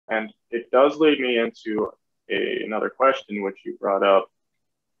And it does lead me into another question, which you brought up.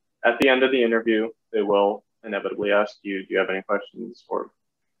 At the end of the interview, they will inevitably ask you, do you have any questions for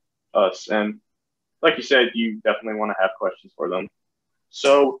us? And like you said, you definitely want to have questions for them.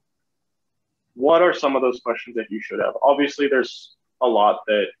 So, what are some of those questions that you should have? Obviously, there's a lot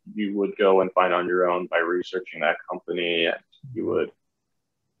that you would go and find on your own by researching that company, and you would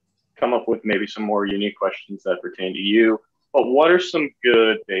come up with maybe some more unique questions that pertain to you. But what are some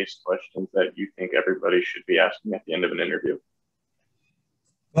good base questions that you think everybody should be asking at the end of an interview?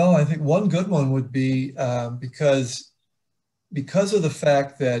 Well, I think one good one would be because of the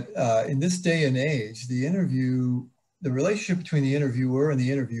fact that in this day and age, the relationship between the interviewer and the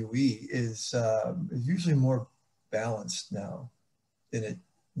interviewee is usually more balanced now than it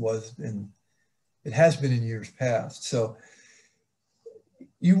has been in years past. So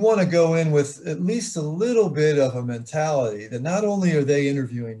you want to go in with at least a little bit of a mentality that not only are they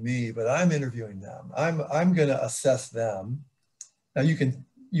interviewing me, but I'm interviewing them. I'm going to assess them. Now you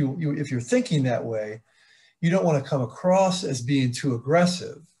if you're thinking that way, you don't want to come across as being too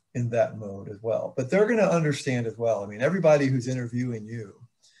aggressive in that mode as well. But they're going to understand as well. I mean, everybody who's interviewing you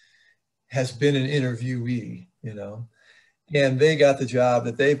has been an interviewee, and they got the job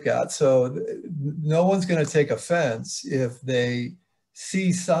that they've got. So no one's going to take offense if they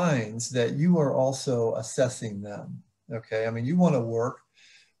see signs that you are also assessing them. Okay. I mean, you want to work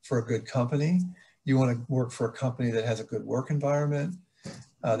for a good company. You want to work for a company that has a good work environment,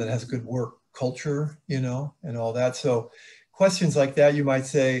 that has a good work culture, and all that. So questions like that, you might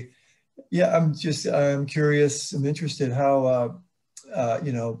say, yeah, I'm curious, I'm interested how,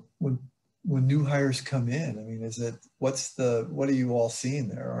 when new hires come in, I mean, what are you all seeing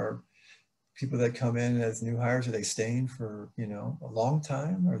there? Are people that come in as new hires, are they staying for, a long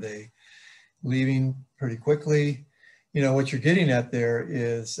time? Are they leaving pretty quickly? What you're getting at there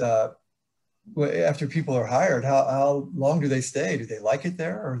is, after people are hired, how long do they stay? Do they like it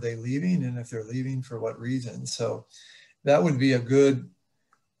there? Or are they leaving? And if they're leaving, for what reason? So that would be a good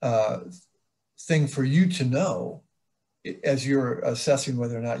thing for you to know as you're assessing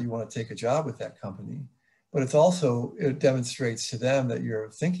whether or not you want to take a job with that company. But it demonstrates to them that you're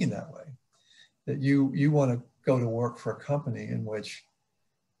thinking that way, that you want to go to work for a company in which,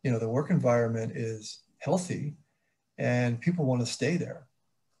 the work environment is healthy and people want to stay there.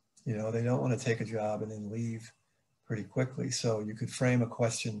 They don't want to take a job and then leave pretty quickly. So you could frame a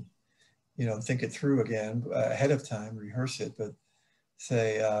question, think it through again ahead of time, rehearse it, but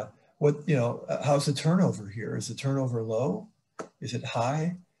say, how's the turnover here? Is the turnover low? Is it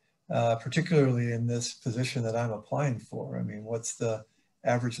high? Particularly in this position that I'm applying for. I mean, what's the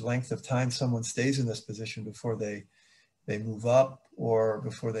average length of time someone stays in this position before they move up or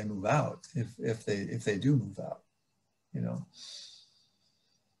before they move out, if they do move out, because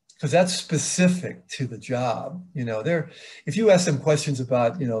that's specific to the job. If you ask them questions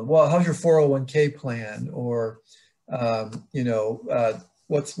about, well, how's your 401k plan, or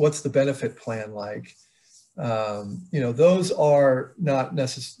what's the benefit plan like? Those are not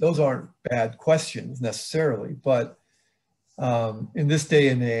those aren't bad questions necessarily, but in this day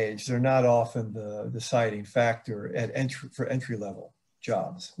and age, they're not often the deciding factor for entry level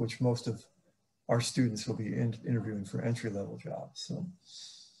jobs, which most of our students will be interviewing for entry level jobs. So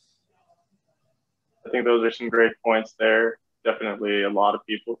I think those are some great points there. Definitely a lot of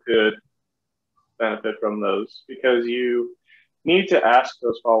people could benefit from those because you need to ask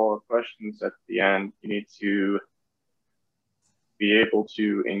those follow-up questions at the end. You need to be able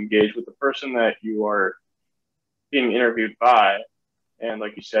to engage with the person that you are being interviewed by. And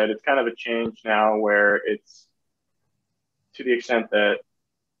like you said, it's kind of a change now where it's to the extent that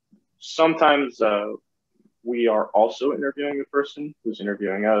sometimes we are also interviewing the person who's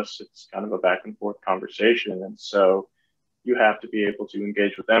interviewing us. It's kind of a back and forth conversation. And so you have to be able to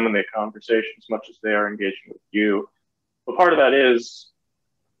engage with them in the conversation as much as they are engaging with you. But part of that is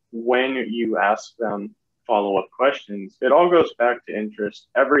when you ask them follow-up questions, it all goes back to interest.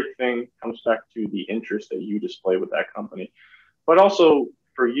 Everything comes back to the interest that you display with that company. But also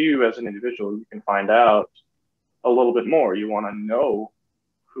for you as an individual, you can find out a little bit more. You want to know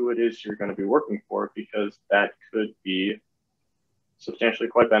who it is you're going to be working for because that could be substantially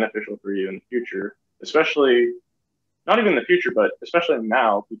quite beneficial for you in the future, especially not even in the future, but especially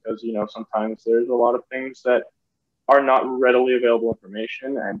now because, sometimes there's a lot of things that are not readily available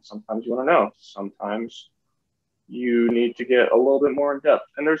information, and sometimes you want to know. Sometimes you need to get a little bit more in depth.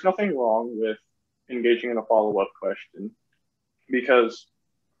 And there's nothing wrong with engaging in a follow-up question because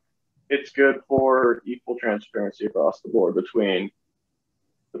it's good for equal transparency across the board between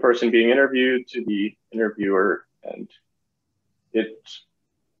the person being interviewed to the interviewer. And it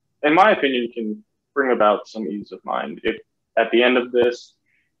in my opinion, can bring about some ease of mind. If at the end of this,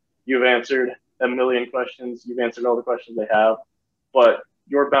 you've answered a million questions, you've answered all the questions they have, but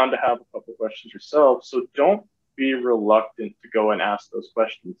you're bound to have a couple questions yourself. So don't be reluctant to go and ask those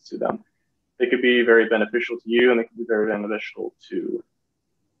questions to them. They could be very beneficial to you, and they could be very beneficial to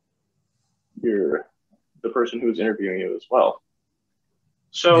the person who's interviewing you as well.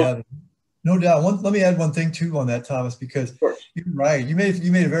 So, yeah, no doubt. Let me add one thing too on that, Thomas, because you're right. You made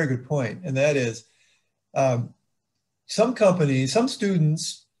a very good point, and that is some companies, some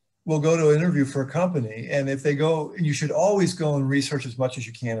students will go to an interview for a company, and if they go, you should always go and research as much as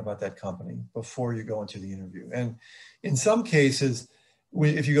you can about that company before you go into the interview. And in some cases,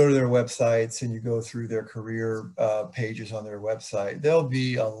 if you go to their websites and you go through their career pages on their website, there'll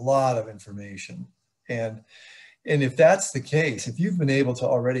be a lot of information. And if that's the case, if you've been able to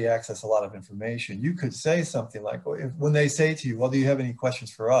already access a lot of information, you could say something like, well, when they say to you, well, do you have any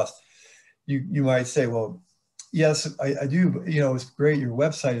questions for us? You might say, well, yes, I do. You know, it's great. Your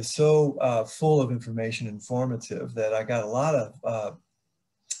website is so full of information, informative, that I got a lot of,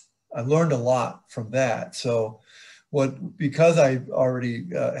 I learned a lot from that. So because I already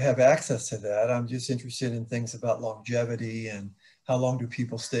have access to that, I'm just interested in things about longevity and how long do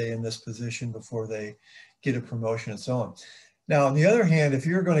people stay in this position before they get a promotion and so on. Now, on the other hand, if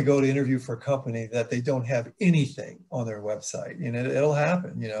you're going to go to interview for a company that they don't have anything on their website, and it'll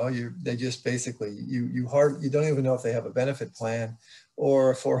happen, you know, they just basically, you don't even know if they have a benefit plan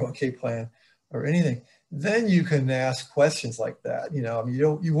or a 401k plan or anything. Then you can ask questions like that. You know, I mean,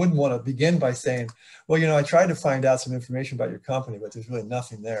 you wouldn't want to begin by saying, well, you know, I tried to find out some information about your company, but there's really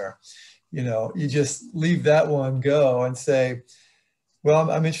nothing there. You know, you just leave that one go and say,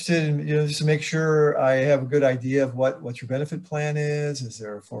 well, I'm interested in, you know, just to make sure I have a good idea of what your benefit plan is. Is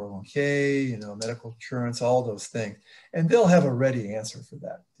there a 401k, you know, medical insurance, all those things. And they'll have a ready answer for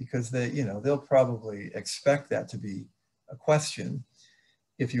that, because they'll probably expect that to be a question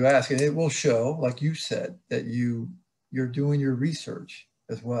if you ask. And it will show, like you said, that you're doing your research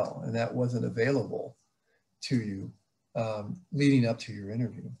as well, and that wasn't available to you leading up to your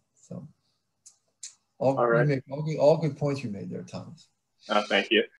interview. So all good points you made there, Thomas. Thank you.